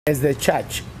As the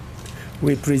church,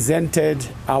 we presented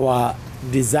our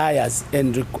desires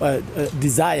and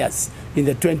desires in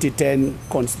the 2010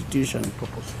 Constitution.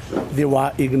 They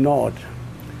were ignored.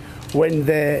 When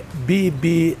the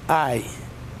BBI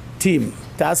team,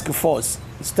 task force,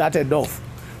 started off,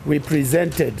 we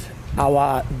presented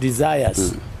our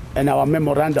desires and our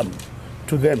memorandum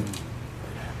to them.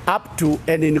 Up to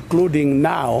and including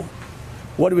now,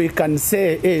 what we can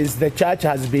say is the church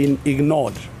has been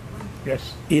ignored.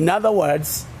 Yes. In other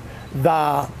words,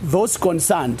 those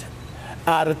concerned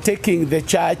are taking the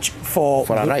church for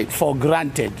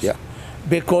granted. Yeah.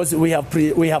 Because we have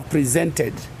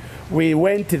presented. We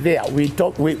went there. We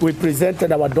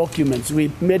presented our documents.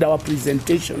 We made our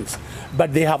presentations,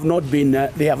 but they have not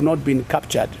been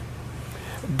captured.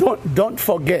 Don't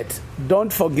forget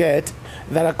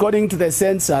that according to the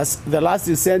census, the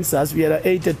last census, we are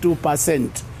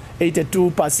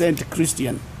 82%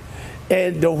 Christian.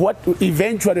 And what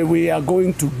eventually we are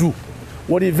going to do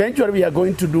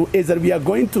is that we are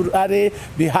going to rally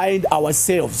behind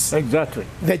ourselves. Exactly.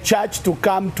 The church to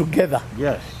come together.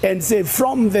 Yes. And say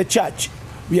from the church,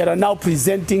 we are now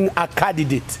presenting a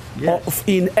candidate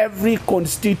in every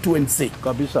constituency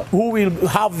who will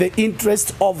have the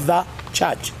interest of the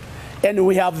church. And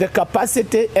we have the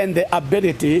capacity and the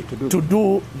ability to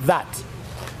do that.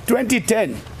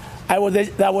 2010, I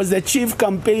was the chief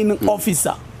campaign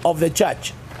officer of the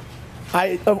church.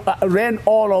 I ran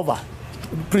all over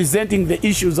presenting the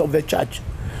issues of the church.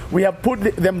 We have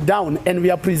put them down and we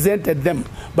have presented them,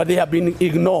 but they have been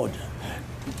ignored.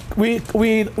 We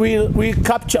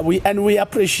capture and we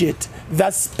appreciate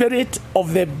the spirit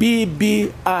of the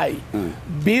BBI,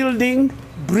 Building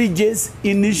Bridges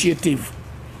Initiative.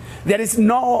 There is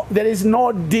no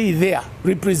D there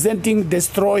representing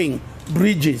destroying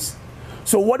bridges.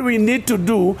 So what we need to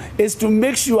do is to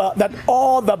make sure that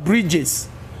all the bridges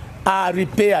are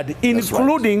repaired,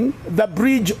 including the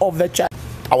bridge of the church.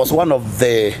 I was one of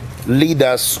the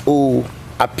leaders who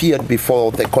appeared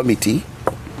before the committee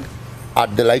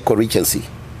at the Laiko Regency.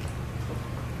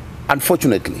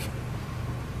 Unfortunately,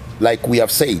 like we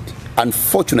have said,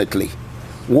 unfortunately,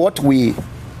 what we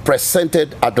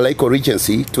presented at the Laiko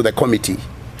Regency to the committee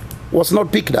was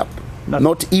not picked up,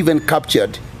 not even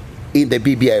captured in the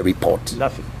BBI report.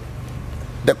 Nothing.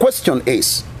 The question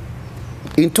is,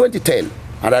 in 2010,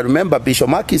 and I remember Bishop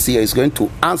Marquis here is going to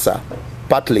answer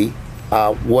partly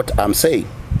what I'm saying.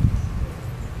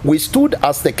 We stood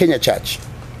as the Kenya Church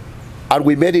and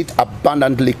we made it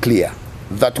abundantly clear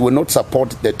that we will not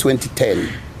support the 2010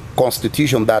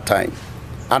 Constitution that time.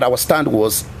 And our stand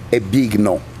was a big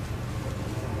no.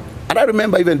 And I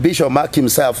remember even Bishop Mark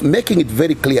himself making it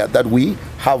very clear that we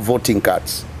have voting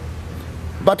cards.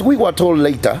 But we were told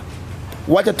later,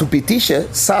 wacha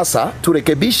tupitishe sasa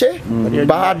turekebishe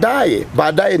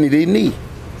baadaye ni lini?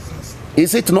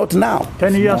 Is it not now?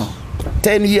 10 years. No.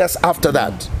 10 years after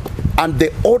that. And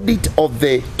the audit of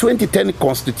the 2010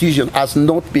 Constitution has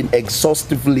not been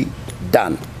exhaustively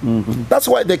done. That's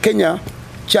why the Kenya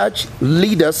Church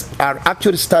leaders are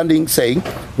actually standing saying,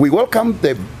 we welcome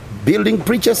the Building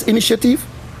Bridges Initiative.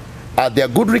 There are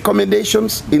good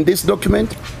recommendations in this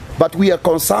document, but we are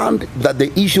concerned that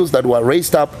the issues that were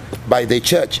raised up by the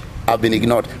church have been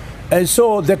ignored. And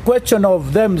so the question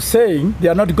of them saying they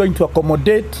are not going to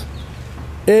accommodate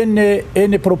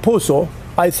any proposal,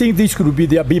 I think this could be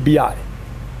their BBI.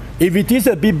 If it is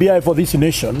a BBI for this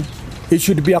nation, it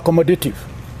should be accommodative.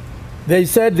 They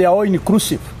said they are all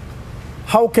inclusive.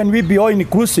 How can we be all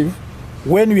inclusive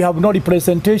when we have no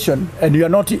representation and we are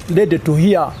not ready to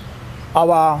hear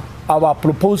our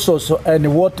proposals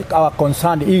and what our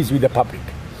concern is with the public?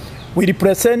 We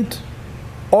represent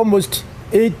almost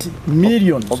 18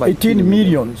 millions,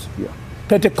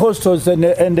 Pentecostals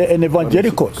and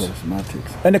evangelicals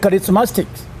and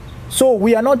charismatics. So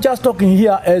we are not just talking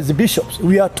here as bishops.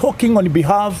 We are talking on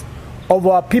behalf of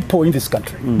our people in this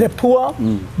country. The poor,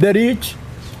 the rich,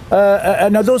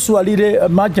 and those who are really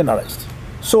marginalized.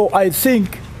 So I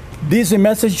think this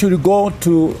message should go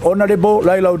to Honorable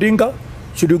Raila Odinga,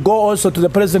 should go also to the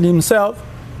President himself,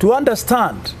 to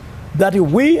understand that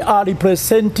we are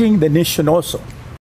representing the nation also.